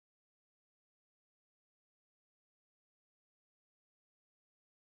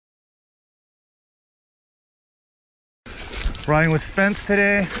Riding with Spence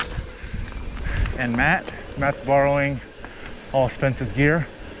today and Matt. Matt's borrowing all Spence's gear.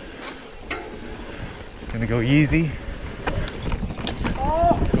 Gonna go easy.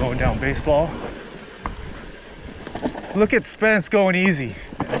 Going down baseball. Look at Spence going easy.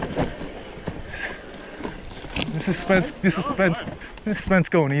 This is Spence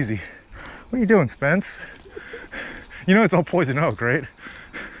going easy. What are you doing, Spence? You know it's all poison oak, right?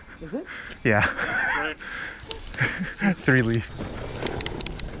 Is it? Yeah. Right. 3 leaf.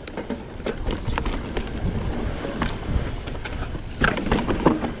 I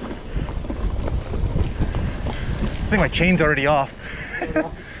think my chain's already off.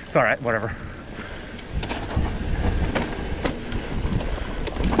 It's all right, whatever.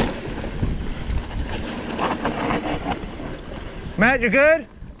 Matt, you good?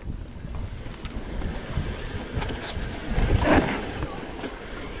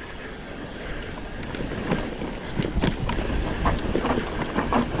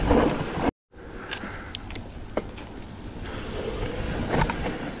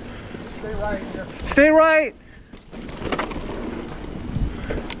 Stay right here. Stay right.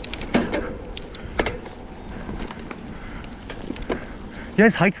 You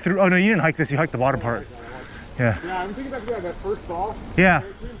guys hiked through? Oh no, you didn't hike this. You hiked the bottom part. Yeah. Yeah, I'm thinking about that first fall. Yeah.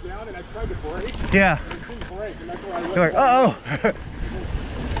 It came down and I tried to brake. Yeah. And it didn't brake, and that's where I You're like, uh-oh.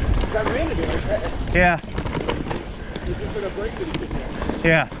 Got wind to do it. Yeah. It's just been a brake that he couldn't get.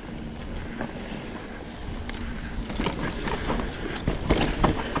 Yeah.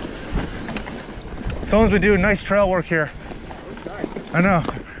 Someone's been doing nice trail work here. Nice. I know.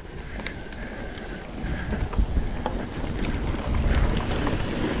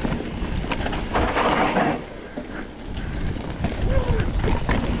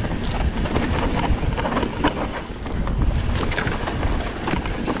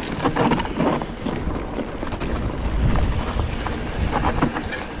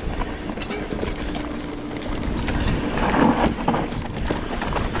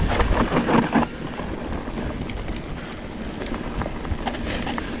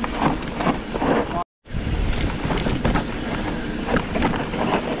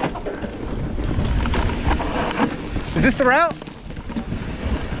 Is this the route?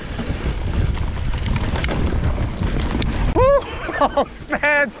 Woo! Oh,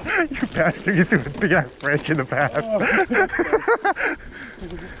 man! You bastard, you threw a big ass branch in the path.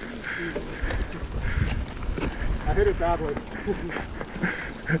 I hit it badly.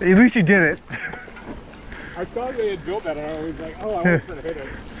 At least you did it. I saw they had built that and I was like, oh, I almost should have hit it.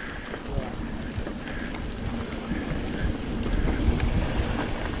 Yeah.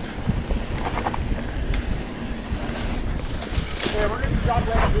 Okay, we're going to stop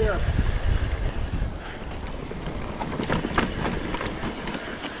right here.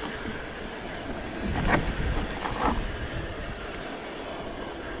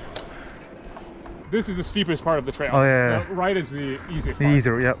 This is the steepest part of the trail. Oh, yeah. Right is the easiest The part.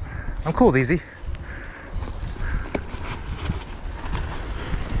 easier, yep. I'm cool with easy.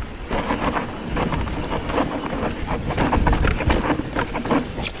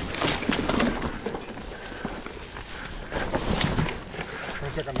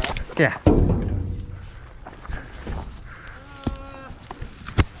 Wanna check on that? Yeah.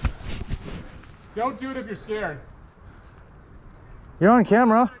 Don't do it if you're scared. You're on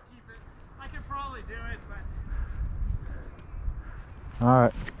camera. I could probably do it, but All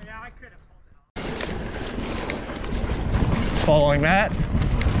right. yeah, I could have pulled it off. Following Matt.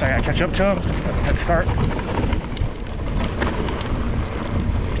 I gotta catch up to him. Head start.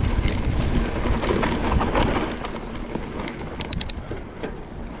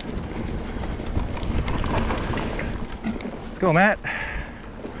 Let's go, Matt.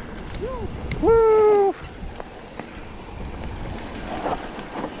 Woo! Woo!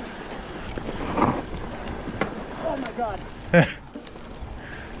 Oh my god.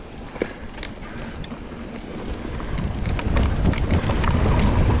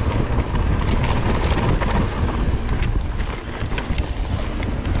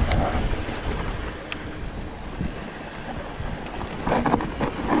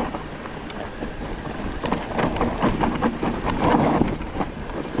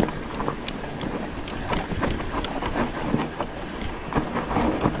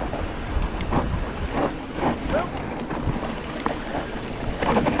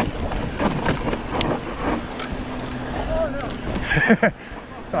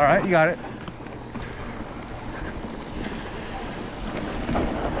 It's all right, you got it.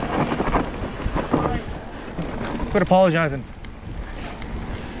 Quit apologizing.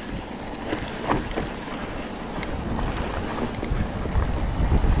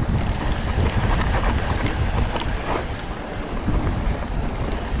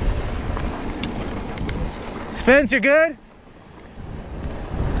 Spence, you good?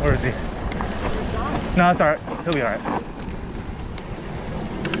 Where is he? No, it's alright. He'll be alright.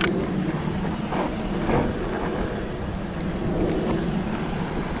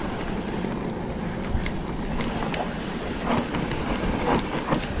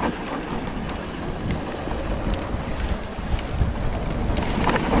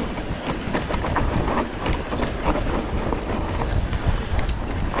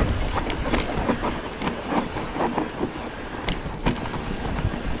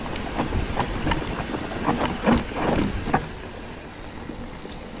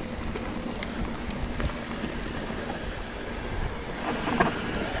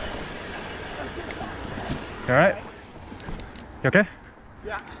 You alright? You okay?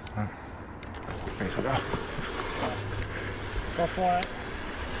 Yeah. Okay, so go. Go for it.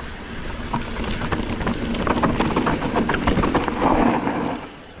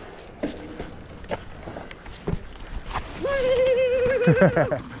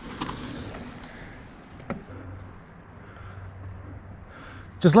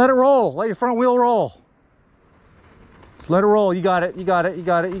 Just let it roll. Let your front wheel roll. Just let it roll. You got it. You got it. You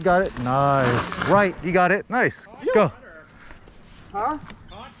got it. You got it. Nice. Right. You got it. Nice. Go. Huh?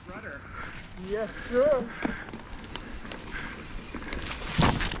 Hot rudder. Yes, sir.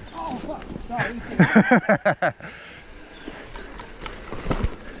 Oh, fuck. Sorry.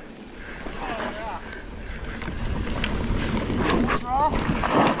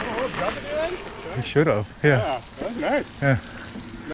 You should have. Yeah. Yeah, that was nice. Yeah.